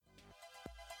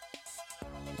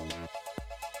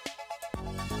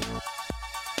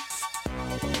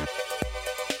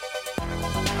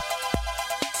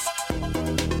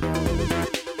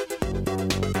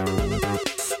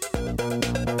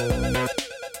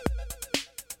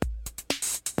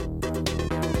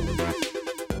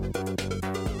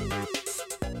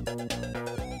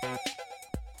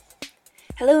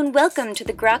Hello and welcome to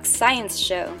the Grok Science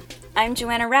Show. I'm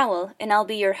Joanna Rowell, and I'll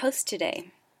be your host today.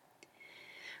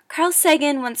 Carl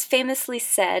Sagan once famously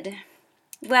said,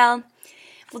 well,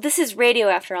 this is radio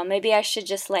after all, maybe I should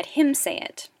just let him say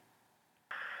it.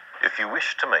 If you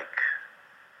wish to make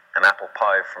an apple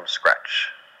pie from scratch,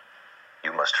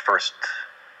 you must first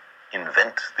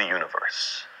invent the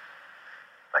universe.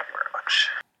 Thank you very much.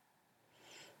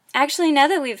 Actually, now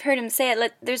that we've heard him say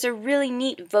it, there's a really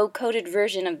neat vocoded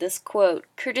version of this quote,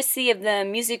 courtesy of the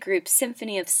music group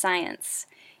Symphony of Science.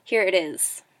 Here it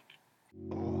is.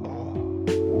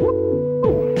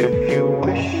 If you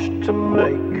wish to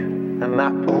make an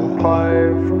apple pie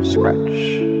from scratch,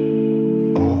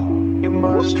 you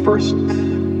must first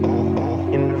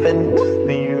invent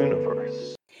the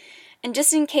universe. And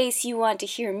just in case you want to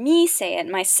hear me say it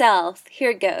myself,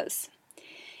 here it goes.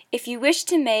 If you wish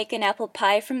to make an apple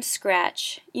pie from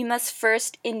scratch, you must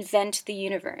first invent the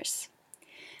universe.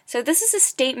 So this is a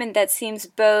statement that seems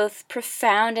both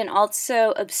profound and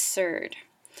also absurd.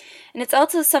 And it's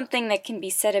also something that can be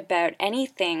said about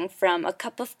anything from a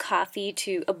cup of coffee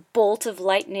to a bolt of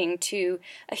lightning to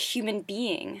a human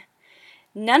being.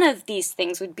 None of these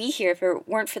things would be here if it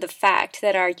weren't for the fact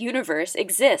that our universe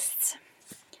exists.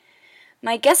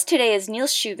 My guest today is Neil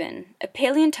Shubin, a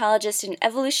paleontologist and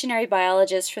evolutionary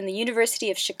biologist from the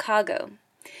University of Chicago.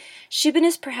 Shubin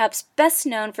is perhaps best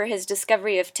known for his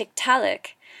discovery of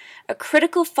Tiktaalik, a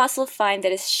critical fossil find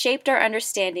that has shaped our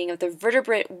understanding of the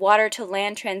vertebrate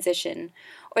water-to-land transition,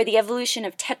 or the evolution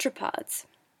of tetrapods.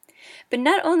 But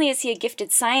not only is he a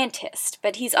gifted scientist,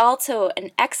 but he's also an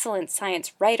excellent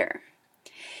science writer.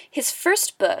 His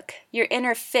first book, Your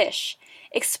Inner Fish,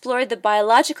 explored the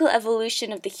biological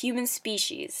evolution of the human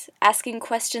species, asking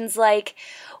questions like,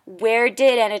 where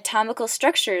did anatomical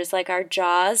structures like our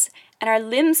jaws and our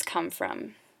limbs come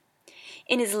from?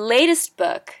 In his latest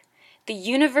book, The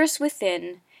Universe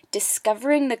Within,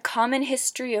 Discovering the Common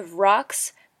History of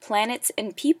Rocks, Planets,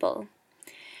 and People,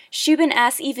 Shubin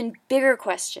asks even bigger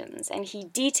questions, and he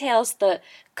details the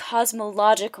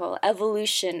cosmological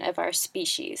evolution of our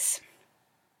species.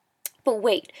 But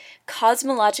wait,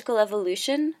 cosmological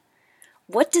evolution?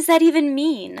 What does that even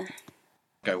mean?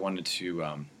 I wanted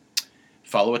to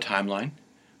follow a timeline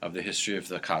of the history of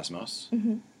the cosmos,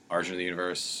 origin of the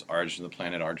universe, origin of the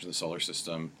planet, origin of the solar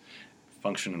system,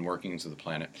 function and workings of the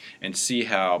planet, and see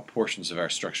how portions of our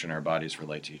structure and our bodies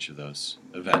relate to each of those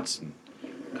events in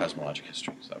cosmologic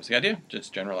history. So that was the idea,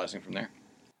 just generalizing from there.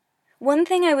 One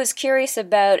thing I was curious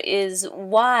about is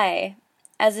why,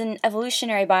 as an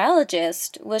evolutionary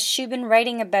biologist, was Shubin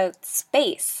writing about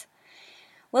space?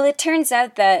 Well, it turns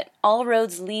out that all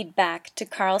roads lead back to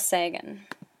Carl Sagan.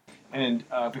 And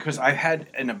because I've had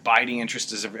an abiding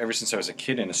interest ever since I was a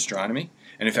kid in astronomy,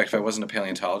 and in fact, if I wasn't a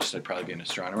paleontologist, I'd probably be an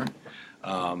astronomer.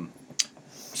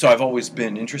 So I've always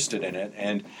been interested in it,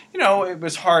 and it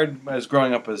was hard as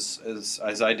growing up as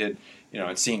I did,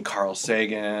 and seeing Carl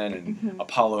Sagan and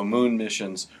Apollo moon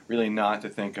missions, really not to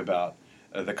think about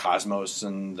the cosmos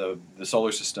and the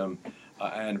solar system,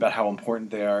 and about how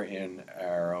important they are in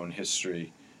our own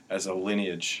history as a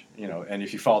lineage, and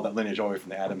if you follow that lineage all the way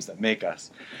from the atoms that make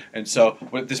us. And so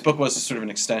what this book was sort of an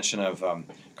extension of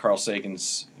Carl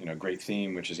Sagan's great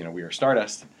theme, which is we are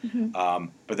stardust,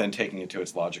 but then taking it to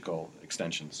its logical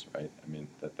extensions, right? I mean,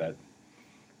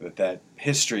 that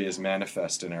history is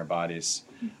manifest in our bodies,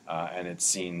 and it's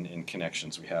seen in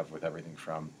connections we have with everything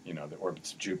from the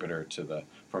orbits of Jupiter to the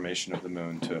formation of the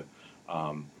moon to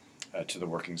the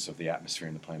workings of the atmosphere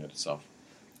and the planet itself.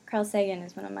 Carl Sagan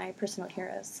is one of my personal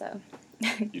heroes, so...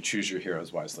 You choose your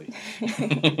heroes wisely.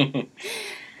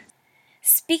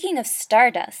 Speaking of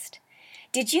stardust,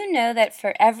 did you know that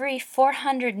for every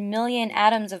 400 million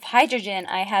atoms of hydrogen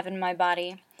I have in my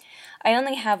body, I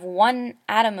only have 1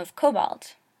 atom of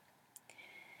cobalt?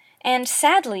 And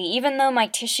sadly, even though my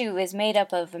tissue is made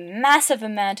up of a massive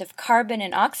amount of carbon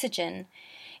and oxygen,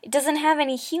 it doesn't have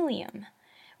any helium,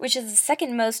 which is the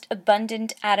second most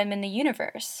abundant atom in the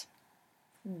universe.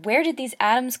 Where did these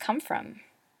atoms come from?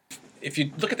 If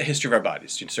you look at the history of our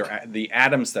bodies, so the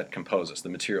atoms that compose us, the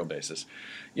material basis,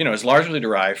 is largely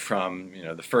derived from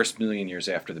the first million years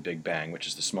after the Big Bang, which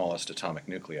is the smallest atomic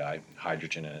nuclei,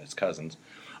 hydrogen and its cousins,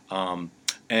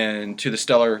 and to the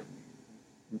stellar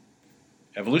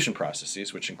evolution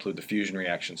processes, which include the fusion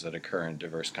reactions that occur in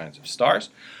diverse kinds of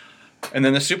stars, and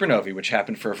then the supernovae, which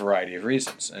happen for a variety of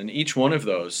reasons. And each one of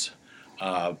those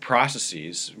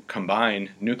processes combine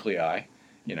nuclei.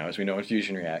 As we know in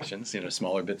fusion reactions,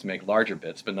 smaller bits make larger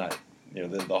bits, but not,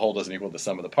 the whole doesn't equal the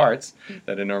sum of the parts,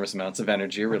 that enormous amounts of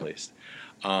energy are released.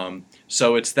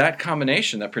 So it's that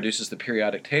combination that produces the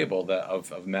periodic table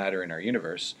of matter in our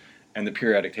universe and the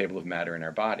periodic table of matter in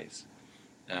our bodies.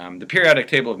 the periodic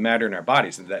table of matter in our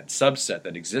bodies, that subset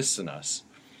that exists in us,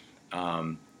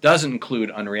 doesn't include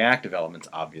unreactive elements,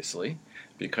 obviously,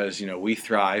 because we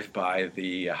thrive by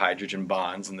the hydrogen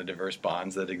bonds and the diverse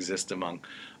bonds that exist among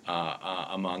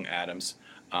atoms,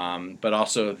 but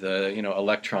also the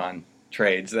electron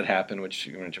trades that happen, which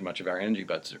much of our energy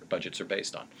budgets are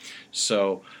based on.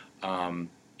 So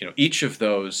each of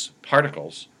those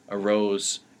particles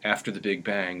arose after the Big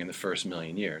Bang in the first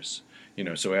million years.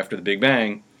 So after the Big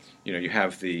Bang, you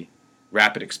have the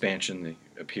rapid expansion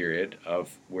period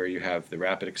of where you have the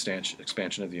rapid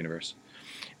expansion of the universe,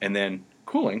 and then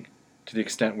cooling to the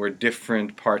extent where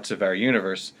different parts of our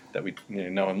universe that we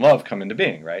know and love come into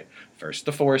being. Right. First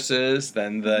the forces,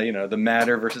 then the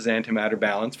matter versus antimatter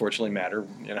balance. Fortunately, matter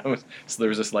so there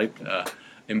was a slight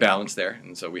imbalance there,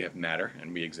 and so we have matter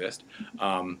and we exist,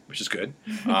 which is good.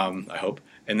 I hope.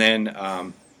 And then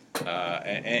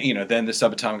then the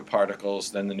subatomic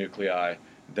particles, then the nuclei,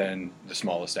 then the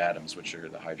smallest atoms, which are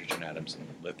the hydrogen atoms and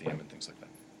lithium and things like that.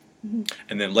 Mm-hmm.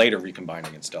 And then later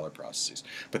recombining in stellar processes.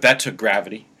 But that took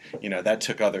gravity, that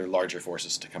took other larger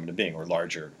forces to come into being, or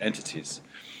larger entities,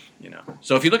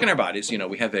 So if you look in our bodies,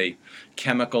 we have a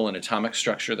chemical and atomic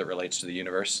structure that relates to the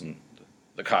universe and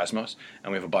the cosmos,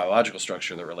 and we have a biological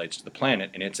structure that relates to the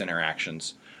planet and its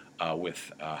interactions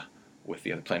with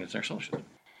the other planets in our solar system.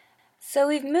 So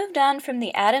we've moved on from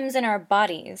the atoms in our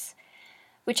bodies,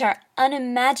 which are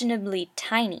unimaginably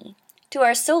tiny, to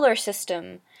our solar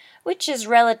system, which is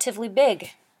relatively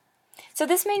big. So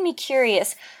this made me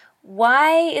curious,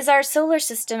 why is our solar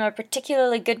system a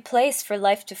particularly good place for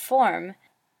life to form?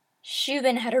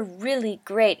 Shubin had a really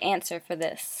great answer for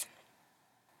this.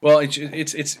 Well,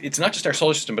 it's not just our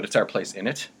solar system, but it's our place in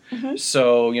it. Mm-hmm.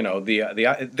 So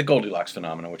the Goldilocks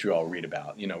phenomenon, which we all read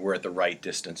about. We're at the right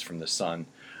distance from the sun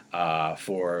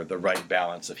for the right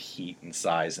balance of heat and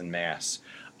size and mass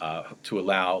to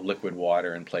allow liquid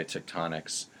water and plate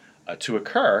tectonics to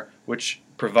occur, which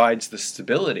provides the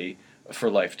stability for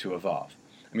life to evolve.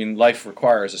 I mean, life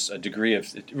requires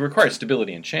it requires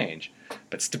stability and change,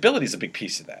 but stability is a big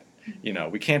piece of that.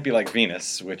 We can't be like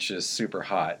Venus, which is super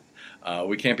hot.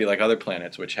 We can't be like other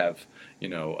planets, which have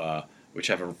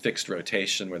a fixed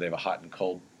rotation where they have a hot and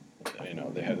cold.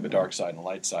 They have the dark side and the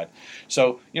light side.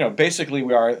 So, basically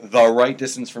we are the right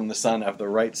distance from the sun of the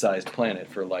right sized planet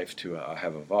for life to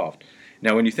have evolved.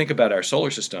 Now, when you think about our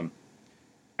solar system,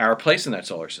 our place in that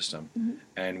solar system mm-hmm.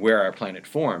 and where our planet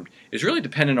formed is really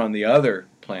dependent on the other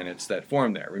planets that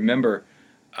formed there. Remember,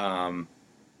 the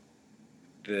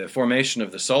formation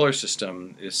of the solar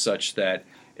system is such that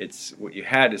what you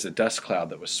had is a dust cloud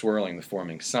that was swirling the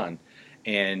forming sun,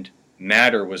 and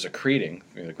matter was accreting.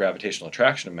 The gravitational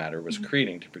attraction of matter was mm-hmm.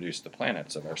 accreting to produce the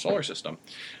planets of our solar system.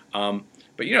 But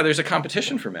there's a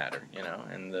competition for matter.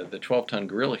 And the 12-ton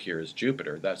gorilla here is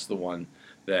Jupiter. That's the one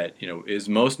that is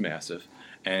most massive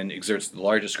and exerts the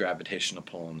largest gravitational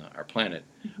pull on our planet.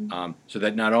 Mm-hmm. So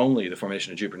that not only the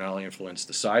formation of Jupiter not only influenced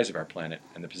the size of our planet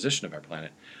and the position of our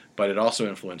planet, but it also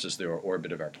influences the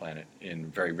orbit of our planet in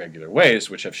very regular ways,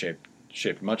 which have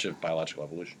shaped much of biological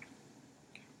evolution.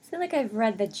 I feel like I've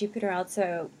read that Jupiter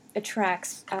also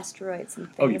attracts asteroids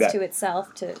and things to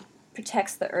itself to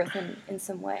protects the Earth in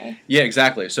some way. Yeah,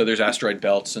 exactly. So there's asteroid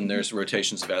belts and there's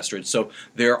rotations of asteroids. So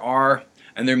there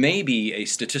may be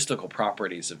statistical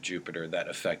properties of Jupiter that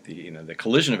affect the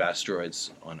collision of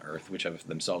asteroids on Earth, which have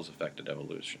themselves affected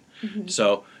evolution. Mm-hmm.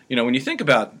 So when you think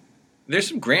about, there's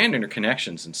some grand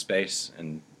interconnections in space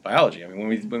and biology. I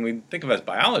mean, when we think of as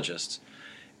biologists,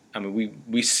 I mean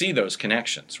we see those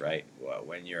connections, right?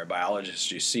 When you're a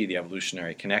biologist, you see the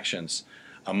evolutionary connections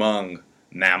among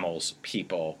mammals,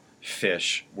 people,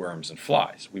 fish, worms, and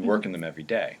flies. We work in them every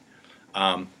day.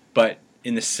 But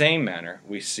in the same manner,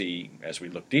 we see, as we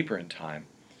look deeper in time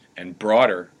and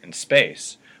broader in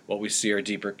space, what we see are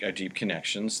deep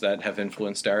connections that have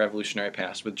influenced our evolutionary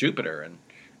past with Jupiter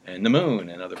and the moon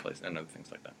and other places and other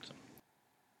things like that.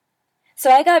 So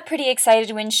I got pretty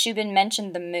excited when Shubin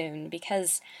mentioned the moon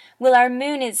because, well, our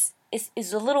moon is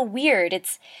a little weird.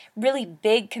 It's really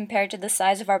big compared to the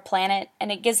size of our planet,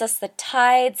 and it gives us the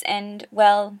tides, and,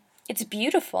 well, it's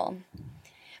beautiful.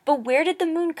 But where did the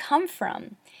moon come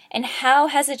from, and how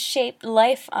has it shaped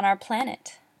life on our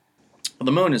planet? Well,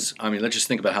 the moon is, let's just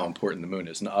think about how important the moon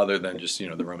is, other than just,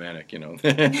 the romantic,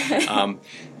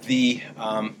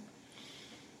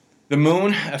 The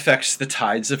moon affects the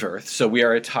tides of Earth, so we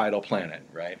are a tidal planet,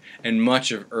 right? And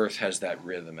much of Earth has that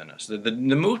rhythm in us.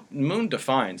 The moon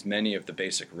defines many of the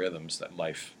basic rhythms that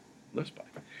life lives by.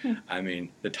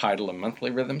 The tidal and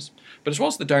monthly rhythms, but as well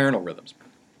as the diurnal rhythms.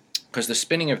 Because the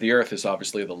spinning of the Earth is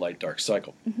obviously the light-dark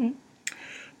cycle. Mm-hmm.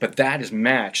 But that is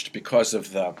matched because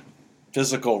of the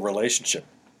physical relationship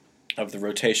of the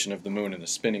rotation of the moon and the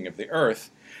spinning of the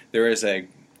Earth, there is a,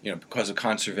 because of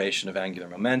conservation of angular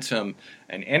momentum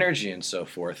and energy and so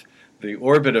forth, the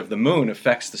orbit of the moon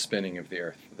affects the spinning of the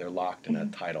Earth. They're locked in a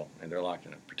tidal, and they're locked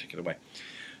in a particular way.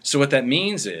 So what that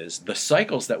means is the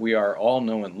cycles that we are all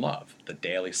know and love, the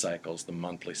daily cycles, the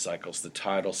monthly cycles, the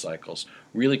tidal cycles,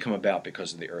 really come about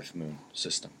because of the Earth-Moon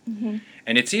system.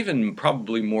 And it's even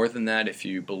probably more than that if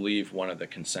you believe one of the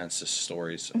consensus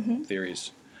stories,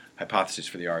 theories, hypotheses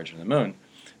for the origin of the moon.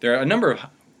 There are a number of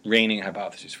reigning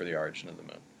hypotheses for the origin of the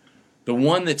moon. The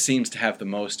one that seems to have the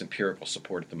most empirical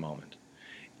support at the moment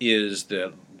is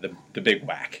the big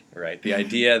whack, right? The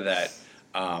idea that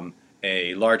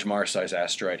a large Mars-sized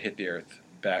asteroid hit the Earth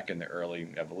back in the early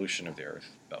evolution of the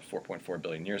Earth, about 4.4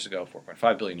 billion years ago,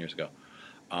 4.5 billion years ago,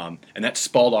 and that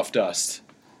spalled off dust,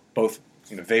 both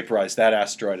vaporized that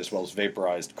asteroid as well as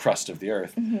vaporized crust of the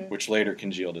Earth, which later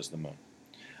congealed as the moon.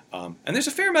 And there's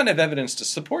a fair amount of evidence to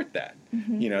support that.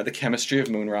 The chemistry of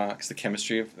moon rocks,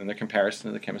 and the comparison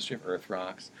to the chemistry of Earth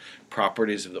rocks,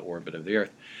 properties of the orbit of the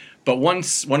Earth. But one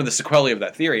of the sequelae of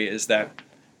that theory is that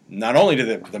not only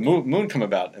did the moon come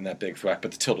about in that big thwack,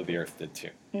 but the tilt of the Earth did too.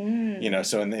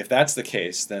 So if that's the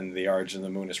case, then the origin of the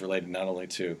moon is related not only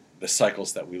to the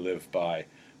cycles that we live by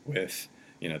with,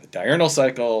 the diurnal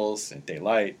cycles and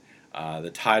daylight,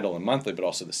 the tidal and monthly, but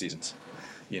also the seasons.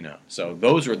 So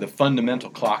those are the fundamental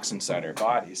clocks inside our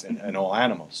bodies, and all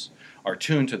animals are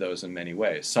tuned to those in many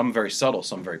ways. Some very subtle,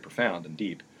 some very profound and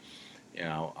deep.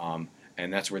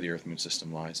 And that's where the Earth-Moon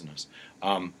system lies in us.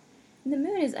 The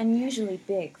moon is unusually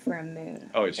big for a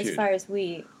moon. Oh, it's huge. As far as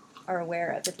we are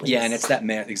aware of, at least. Yeah, and it's that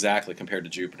exactly compared to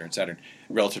Jupiter and Saturn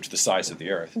relative to the size of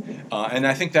the Earth. And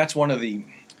I think that's one of the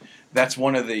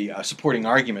supporting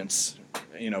arguments,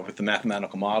 with the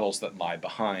mathematical models that lie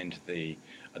behind the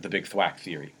big thwack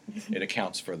theory. It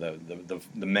accounts for the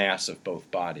mass of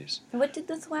both bodies. What did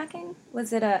the thwacking?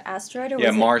 Was it an asteroid or was it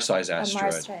A Mars-sized asteroid?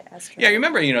 Mars-sized asteroid. Yeah, you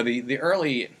remember, the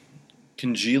early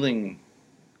congealing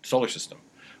solar system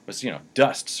was,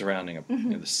 dust surrounding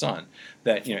the sun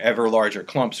that, ever larger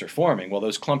clumps are forming. Well,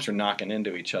 those clumps are knocking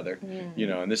into each other,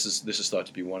 and this is thought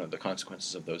to be one of the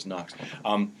consequences of those knocks.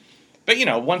 But,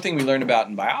 one thing we learned about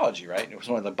in biology, right? It was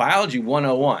one of the Biology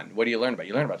 101. What do you learn about?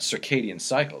 You learn about circadian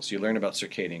cycles. You learn about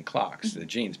circadian clocks, the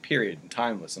genes, period, and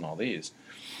timeless, and all these.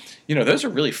 Those are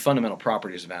really fundamental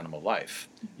properties of animal life,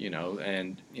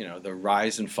 and, the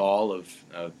rise and fall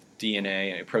of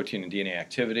DNA, protein and DNA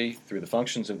activity through the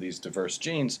functions of these diverse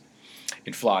genes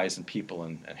in flies and people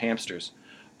and hamsters,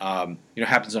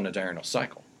 happens on a diurnal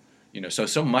cycle.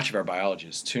 So much of our biology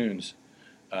is tuned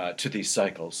to these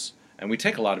cycles, and we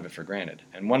take a lot of it for granted.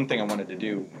 And one thing I wanted to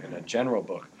do in a general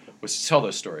book was to tell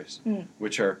those stories,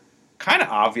 which are kind of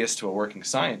obvious to a working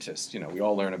scientist. We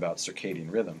all learn about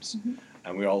circadian rhythms,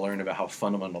 and we all learn about how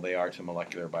fundamental they are to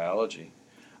molecular biology.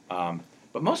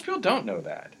 But most people don't know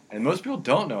that, and most people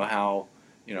don't know how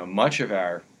much of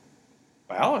our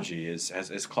biology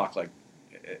has clock-like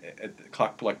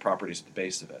properties at the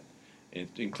base of it,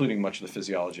 including much of the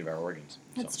physiology of our organs.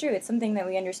 That's true. It's something that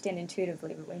we understand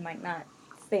intuitively, but we might not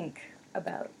think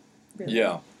about. Really.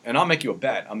 Yeah, and I'll make you a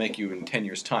bet. I'll make you in 10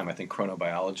 years' time. I think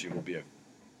chronobiology will be a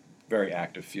very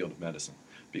active field of medicine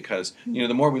because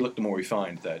the more we look, the more we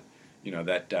find that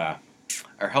that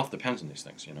our health depends on these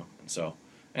things. And so.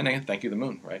 And again, thank you, the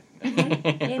moon, right?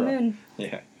 Yay, moon.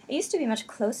 Yeah. It used to be much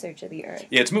closer to the Earth.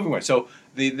 Yeah, it's moving away. So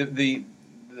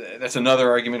that's another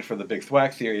argument for the big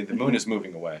thwack theory. The moon is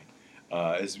moving away,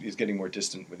 is getting more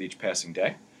distant with each passing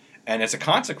day. And as a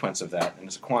consequence of that, and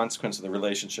as a consequence of the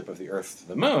relationship of the Earth to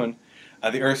the moon,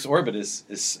 the Earth's orbit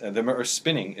the Earth's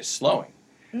spinning is slowing.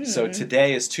 So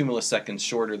today is 2 milliseconds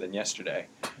shorter than yesterday,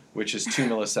 which is 2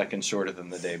 milliseconds shorter than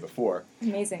the day before.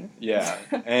 Amazing. Yeah,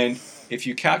 and if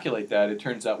you calculate that, it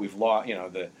turns out we've lost.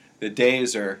 The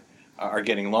days are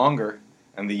getting longer,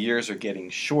 and the years are getting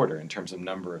shorter in terms of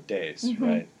number of days,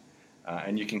 right?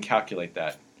 And you can calculate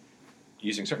that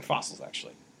using certain fossils.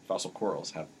 Actually, fossil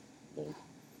corals have little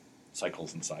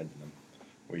cycles inside them,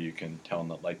 where you can tell them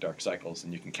the light-dark cycles,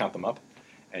 and you can count them up,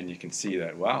 and you can see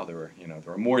that there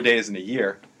were more days in a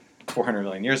year 400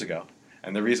 million years ago.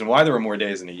 And the reason why there were more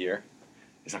days in a year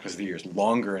is not because the year is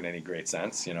longer in any great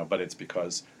sense, but it's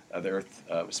because the Earth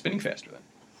was spinning faster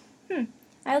then.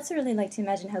 I also really like to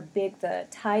imagine how big the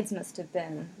tides must have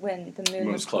been when the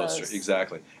moon was closer. close.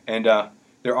 Exactly. And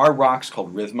there are rocks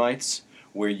called rhythmites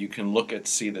where you can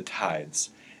see the tides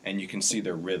and you can see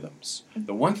their rhythms.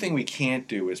 The one thing we can't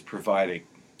do is it'd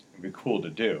be cool to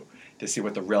do, to see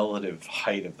what the relative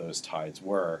height of those tides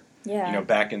were,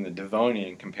 back in the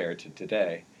Devonian compared to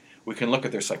today. We can look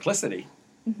at their cyclicity,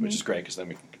 which is great because then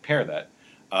we can compare that.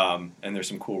 And there's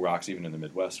some cool rocks even in the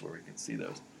Midwest where we can see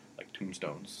those like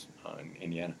tombstones in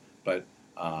Indiana. But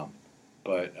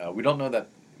we don't know that.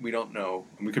 We don't know.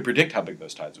 We could predict how big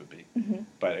those tides would be,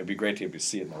 but it'd be great to be able to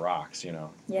see it in the rocks, you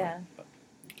know. Yeah. But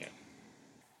you can't.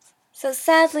 So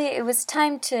sadly, it was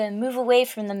time to move away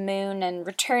from the moon and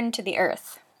return to the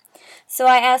Earth. So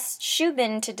I asked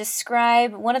Shubin to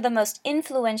describe one of the most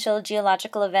influential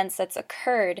geological events that's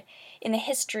occurred in the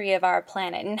history of our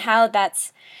planet and how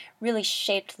that's really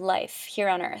shaped life here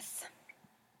on Earth.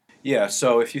 Yeah.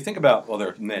 So if you think about, well, there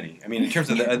are many. I mean, in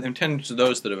terms of in terms of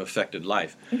those that have affected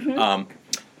life,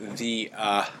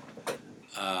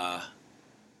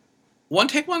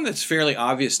 take one that's fairly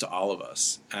obvious to all of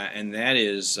us, and that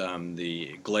is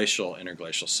the glacial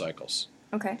interglacial cycles.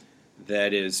 Okay.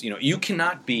 That is, you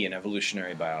cannot be an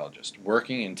evolutionary biologist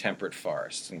working in temperate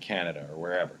forests in Canada or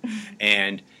wherever,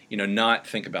 and not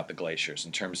think about the glaciers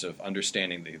in terms of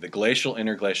understanding the glacial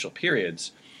interglacial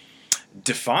periods.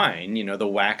 Define, the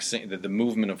waxing, the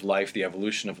movement of life, the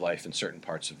evolution of life in certain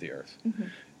parts of the Earth,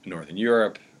 Northern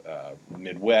Europe,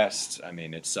 Midwest. I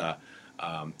mean, it's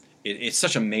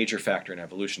such a major factor in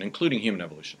evolution, including human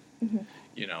evolution.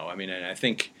 I mean, and I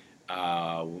think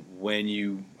when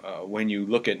you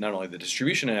look at not only the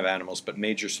distribution of animals but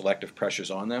major selective pressures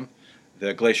on them,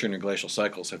 the glacial interglacial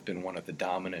cycles have been one of the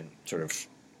dominant sort of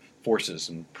forces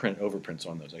and overprints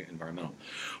on those environmental.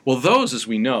 Well, those, as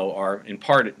we know, are in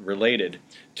part related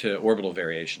to orbital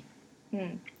variation.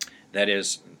 That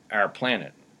is, our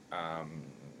planet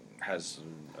has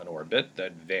an orbit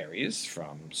that varies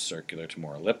from circular to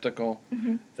more elliptical.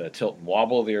 The tilt and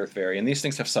wobble of the Earth vary, and these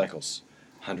things have cycles.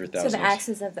 100,000 So the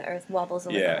axis of the Earth wobbles a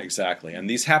little. Yeah, exactly. And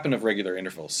these happen of regular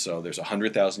intervals. So there's a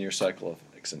 100,000 year cycle of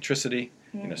eccentricity.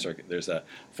 There's a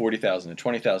 40,000 and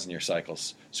 20,000 year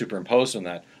cycles superimposed on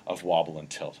that of wobble and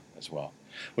tilt as well.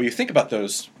 Well, you think about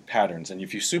those patterns, and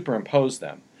if you superimpose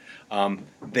them,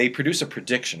 they produce a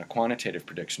prediction, a quantitative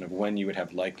prediction of when you would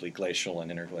have likely glacial and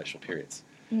interglacial periods.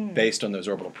 Based on those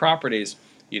orbital properties,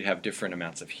 you'd have different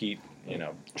amounts of heat,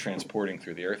 transporting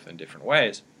through the Earth in different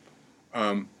ways.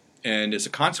 And as a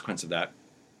consequence of that,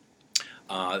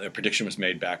 a prediction was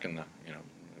made back in the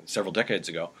several decades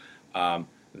ago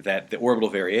that the orbital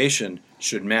variation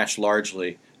should match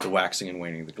largely the waxing and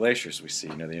waning of the glaciers we see,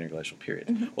 the interglacial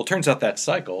period. Well, it turns out that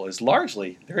cycle is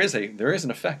largely there is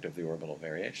an effect of the orbital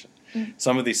variation.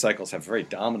 Some of these cycles have a very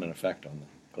dominant effect on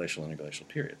the glacial interglacial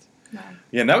periods. Wow.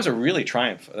 Yeah, and that was a really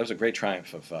triumph. That was a great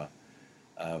triumph of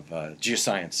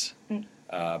geoscience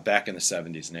back in the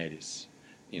 70s and 80s.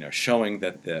 Showing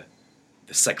that the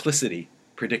cyclicity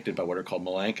predicted by what are called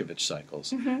Milankovitch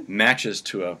cycles matches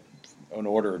to an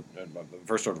order, a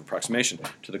first order of approximation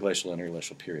to the glacial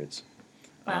interglacial periods.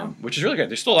 Wow. Which is really good.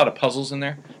 There's still a lot of puzzles in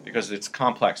there because it's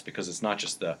complex, because it's not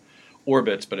just the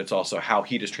orbits, but it's also how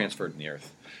heat is transferred in the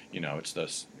Earth. It's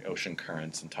those ocean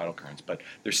currents and tidal currents, but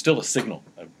there's still a signal,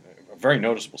 a very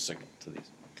noticeable signal to these.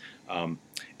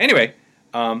 Anyway,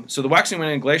 so the waxing and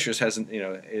waning of glaciers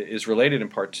is related in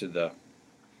part to the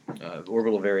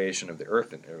orbital variation of the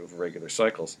Earth over regular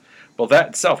cycles. Well, that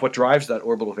itself, what drives that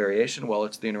orbital variation? Well,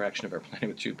 it's the interaction of our planet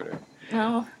with Jupiter.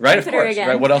 Oh, right, Jupiter of course. again.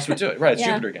 Right, what else would do it? Right, it's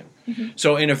Yeah. Jupiter again.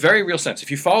 So, in a very real sense,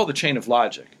 if you follow the chain of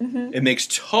logic, it makes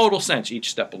total sense each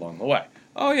step along the way.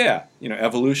 Oh yeah,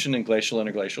 evolution in glacial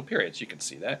interglacial periods. You can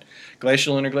see that.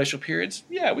 Glacial interglacial periods.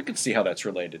 Yeah, we can see how that's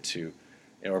related to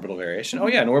orbital variation. Oh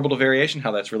yeah, in orbital variation,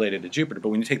 how that's related to Jupiter. But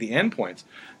when you take the endpoints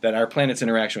that our planet's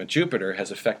interaction with Jupiter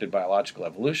has affected biological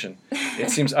evolution, it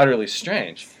seems utterly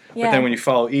strange. Yeah. But then when you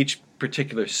follow each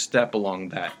particular step along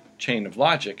that chain of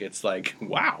logic, it's like,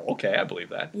 wow, okay, I believe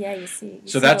that. Yeah, you see.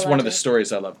 So that's one of the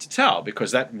stories I love to tell,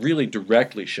 because that really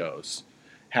directly shows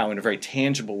how, in a very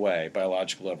tangible way,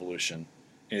 biological evolution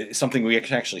is something we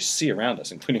can actually see around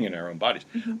us, including in our own bodies,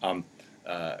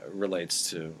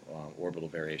 relates to orbital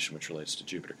variation, which relates to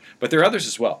Jupiter. But there are others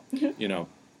as well.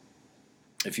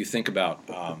 If you think about,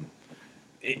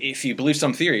 if you believe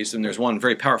some theories, and there's one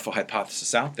very powerful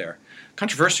hypothesis out there,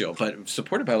 controversial, but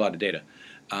supported by a lot of data,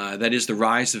 that is the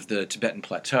rise of the Tibetan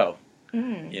Plateau.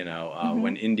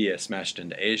 When India smashed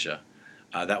into Asia,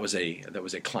 that was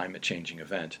a climate-changing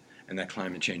event, and that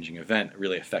climate-changing event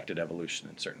really affected evolution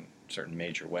in certain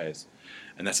major ways.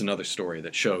 And that's another story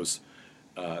that shows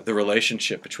the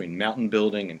relationship between mountain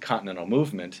building and continental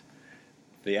movement,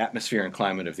 the atmosphere and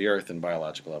climate of the Earth, and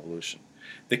biological evolution.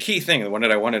 The key thing, the one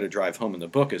that I wanted to drive home in the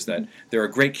book, is that there are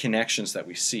great connections that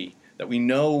we see, that we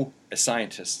know as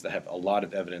scientists, that have a lot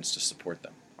of evidence to support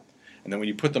them. And then when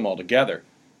you put them all together,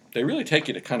 they really take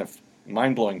you to kind of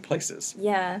mind-blowing places.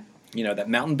 Yeah. That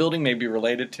mountain building may be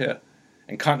related to,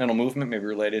 and continental movement may be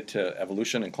related to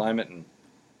evolution and climate, and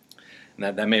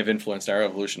And that may have influenced our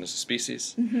evolution as a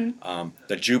species.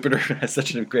 That Jupiter has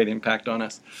such a great impact on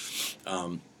us.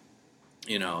 And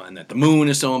that the moon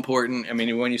is so important. I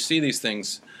mean, when you see these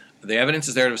things, the evidence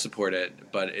is there to support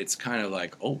it, but it's kind of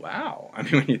like, oh, wow. I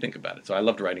mean, when you think about it. So I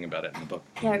loved writing about it in the book.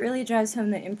 Yeah, it really drives home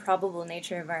the improbable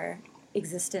nature of our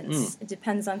existence. It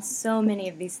depends on so many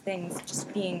of these things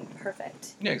just being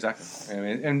perfect. Yeah, exactly. I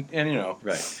mean, and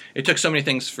right. It took so many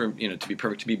things for, to be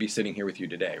perfect, to be sitting here with you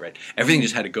today, right? Everything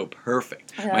just had to go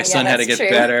perfect. My son had to get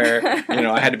better.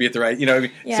 I had to be at the right,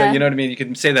 Yeah. So, you know what I mean? You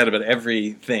can say that about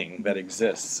everything that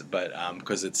exists, but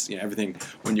because it's, everything,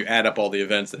 when you add up all the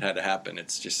events that had to happen,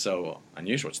 it's just so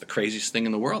unusual. It's the craziest thing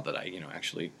in the world that I,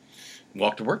 actually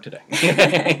walked to work today.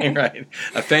 Right.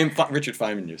 Richard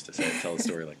Feynman used to tell a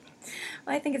story like that.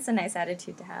 Well, I think it's a nice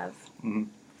attitude to have.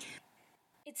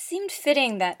 It seemed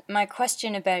fitting that my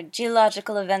question about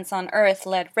geological events on Earth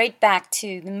led right back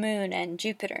to the Moon and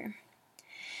Jupiter.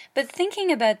 But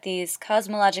thinking about these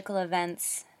cosmological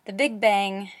events, the Big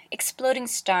Bang, exploding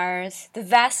stars, the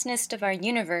vastness of our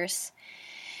universe,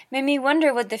 made me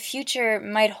wonder what the future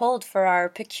might hold for our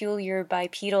peculiar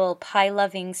bipedal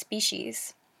pie-loving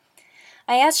species.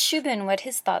 I asked Shubin what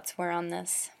his thoughts were on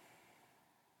this.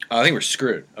 I think we're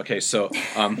screwed. Okay, so,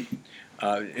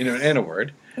 in a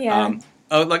word. Yeah.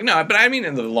 No, but I mean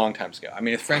in the long time scale. I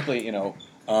mean, frankly,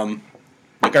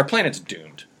 our planet's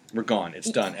doomed. We're gone.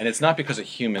 It's done. And it's not because of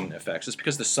human effects. It's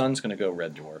because the sun's going to go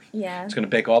red dwarf. Yeah. It's going to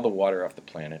bake all the water off the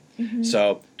planet.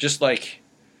 So just like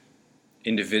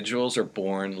individuals are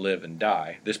born, live, and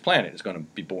die, this planet is going to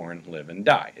be born, live, and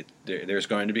die. There's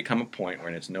going to become a point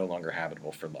when it's no longer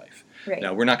habitable for life. Right.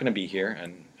 Now, we're not going to be here,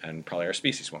 and probably our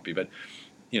species won't be, but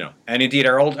and indeed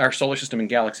our solar system and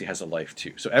galaxy has a life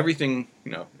too. So everything,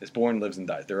 is born, lives, and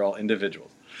dies. They're all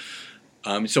individuals.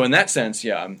 So in that sense,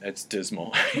 yeah, it's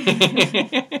dismal.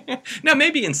 Now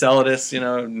maybe Enceladus,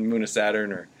 moon of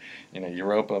Saturn, or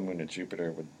Europa, moon of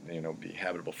Jupiter would be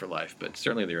habitable for life, but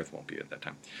certainly the Earth won't be at that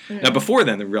time. Now before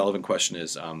then, the relevant question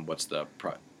is, what's the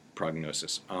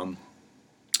prognosis?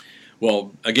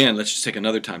 Well, again, let's just take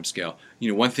another time scale.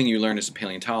 One thing you learn as a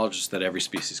paleontologist is that every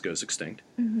species goes extinct.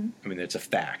 I mean, it's a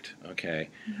fact, okay?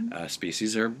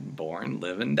 Species are born,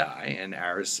 live, and die, and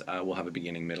ours will have a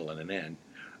beginning, middle, and an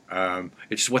end.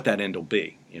 It's just what that end will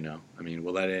be, I mean,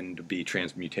 will that end be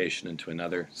transmutation into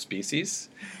another species,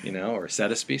 or a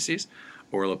set of species?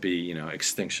 Or will it be,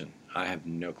 extinction? I have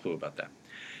no clue about that.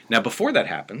 Now, before that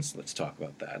happens, let's talk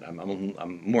about that.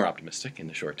 I'm more optimistic in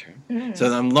the short term. So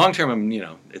long term,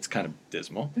 it's kind of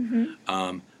dismal.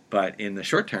 But in the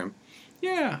short term,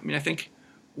 yeah, I mean, I think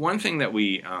one thing that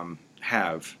we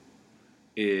have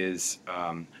is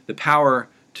the power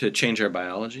to change our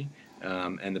biology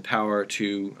and the power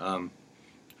to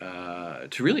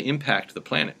really impact the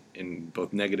planet in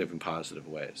both negative and positive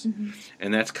ways.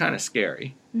 And that's kind of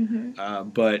scary.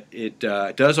 But it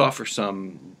does offer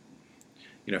some.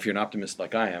 If you're an optimist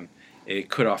like I am, it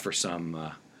could offer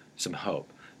some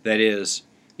hope. That is,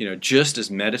 just as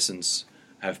medicines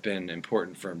have been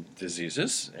important for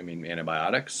diseases, I mean,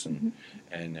 antibiotics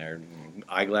and our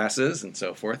eyeglasses and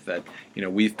so forth, that,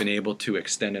 we've been able to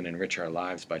extend and enrich our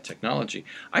lives by technology.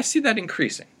 I see that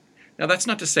increasing. Now, that's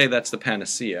not to say that's the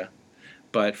panacea,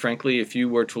 but frankly, if you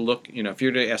were to look, if you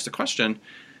were to ask the question,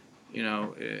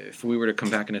 if we were to come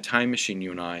back in a time machine,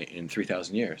 you and I, in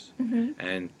 3,000 years,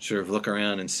 and sort of look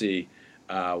around and see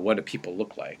what do people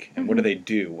look like, and what do they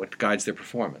do, what guides their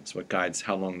performance, what guides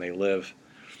how long they live,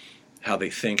 how they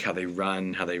think, how they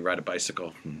run, how they ride a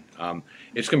bicycle.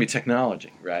 It's going to be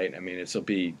technology, right? I mean, it'll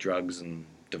be drugs and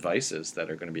devices that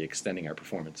are going to be extending our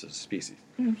performance as a species.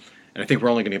 And I think we're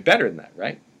only going to get better than that,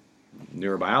 right?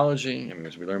 Neurobiology, I mean,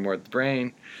 as we learn more of the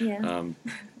brain. Cell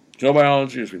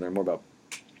biology, as we learn more about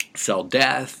cell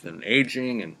death and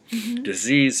aging and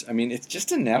disease. I mean, it's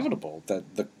just inevitable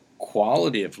that the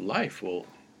quality of life will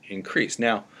increase.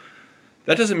 Now,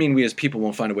 that doesn't mean we as people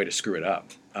won't find a way to screw it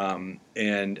up. So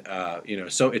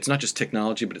it's not just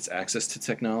technology, but it's access to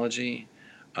technology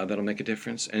that'll make a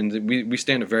difference. And we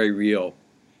stand a very real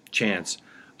chance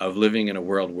of living in a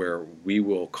world where we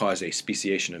will cause a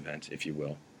speciation event, if you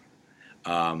will,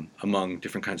 among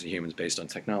different kinds of humans based on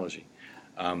technology.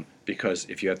 Because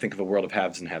if you think of a world of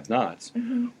haves and have-nots,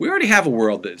 we already have a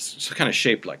world that's kind of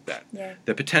shaped like that. Yeah.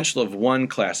 The potential of one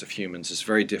class of humans is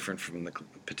very different from the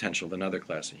potential of another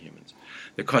class of humans.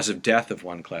 The cause of death of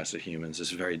one class of humans is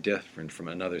very different from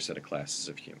another set of classes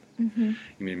of humans.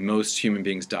 I mean, most human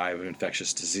beings die of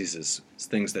infectious diseases,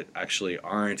 things that actually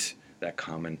aren't that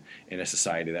common in a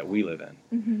society that we live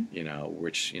in.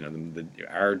 Which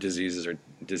our diseases are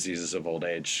diseases of old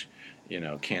age,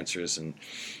 cancers and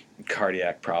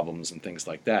cardiac problems and things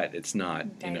like that. It's not,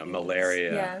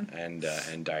 malaria Yeah.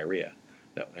 and diarrhea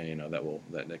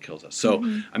that kills us. So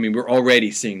I mean, we're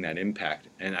already seeing that impact,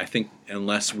 and I think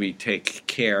unless we take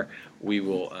care, we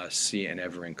will see an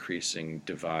ever increasing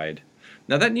divide.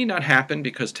 Now that need not happen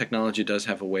because technology does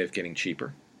have a way of getting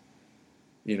cheaper,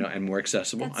 and more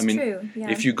accessible. That's I mean, true,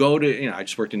 yeah. if you go to, I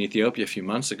just worked in Ethiopia a few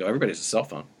months ago. Everybody has a cell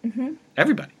phone.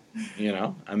 Everybody.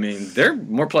 I mean, they're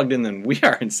more plugged in than we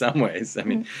are in some ways. I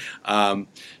mean,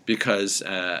 because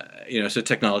so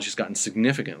technology's gotten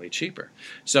significantly cheaper.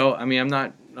 So I mean,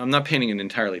 I'm not painting an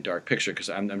entirely dark picture because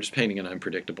I'm just painting an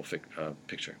unpredictable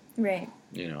picture. Right.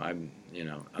 I'm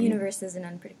The universe is an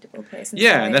unpredictable place.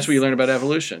 And that's what you learn about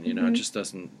evolution. It just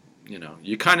doesn't.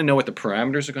 You kind of know what the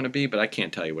parameters are going to be, but I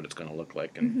can't tell you what it's going to look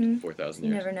like in 4,000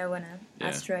 years. You never know when an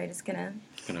asteroid is going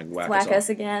to whack us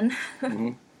again.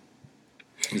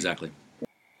 Exactly.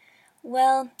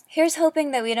 Well, here's hoping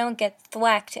that we don't get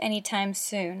thwacked anytime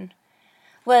soon.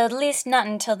 Well, at least not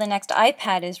until the next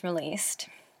iPad is released.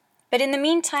 But in the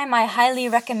meantime, I highly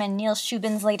recommend Neil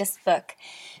Shubin's latest book,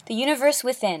 The Universe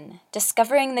Within,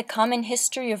 Discovering the Common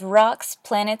History of Rocks,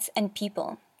 Planets, and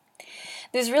People.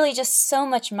 There's really just so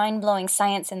much mind-blowing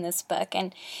science in this book,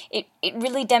 and it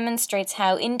really demonstrates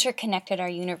how interconnected our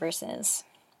universe is.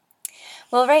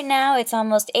 Well, right now it's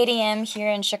almost 8 a.m. here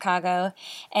in Chicago,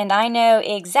 and I know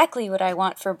exactly what I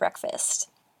want for breakfast.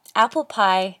 Apple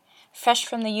pie, fresh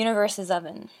from the universe's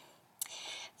oven.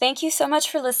 Thank you so much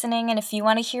for listening, and if you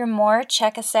want to hear more,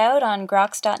 check us out on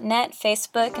groks.net,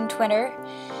 Facebook, and Twitter.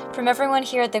 From everyone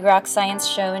here at the Grok Science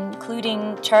Show,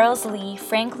 including Charles Lee,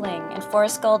 Frank Ling, and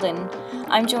Forrest Golden,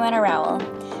 I'm Joanna Rowell.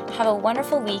 Have a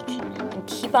wonderful week, and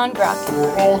keep on grokking.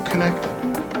 We're all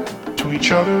connected to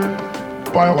each other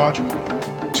biologically,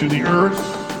 to the earth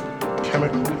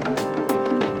chemically,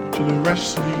 to the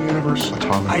rest of the universe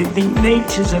atomically. I think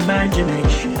nature's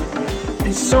imagination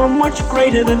is so much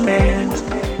greater than man's.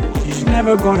 He's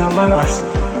never gonna let us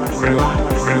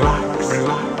relax.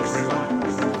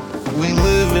 We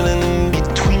live in an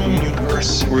in-between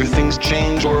universe where things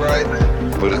change alright,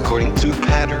 but according to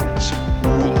patterns,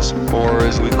 rules, or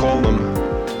as we call them,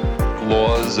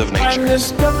 laws of I'm nature.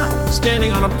 this guy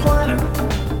standing on a planet.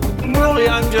 Really,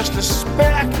 I'm just a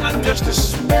speck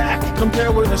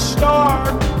compared with a star.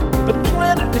 The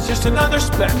planet is just another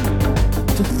speck.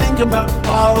 To think about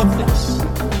all of this,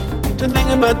 to think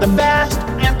about the vast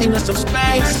emptiness of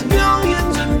space.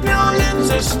 Billions and billions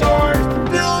of stars,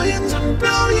 billions and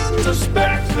billions of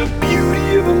specks. The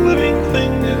beauty of a living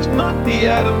thing is not the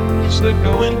atoms that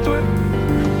go into it,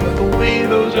 but the way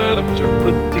those atoms are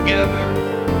put together.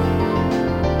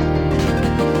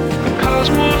 The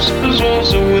cosmos is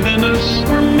also within us.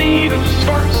 We're made of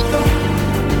star stuff.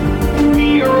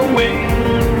 We are a way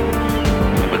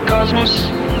for the cosmos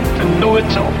to know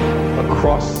itself.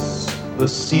 Across the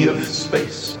sea of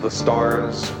space, the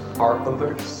stars are of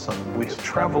Earth's sun. We have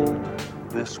traveled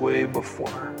this way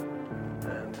before,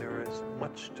 and there is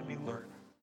much to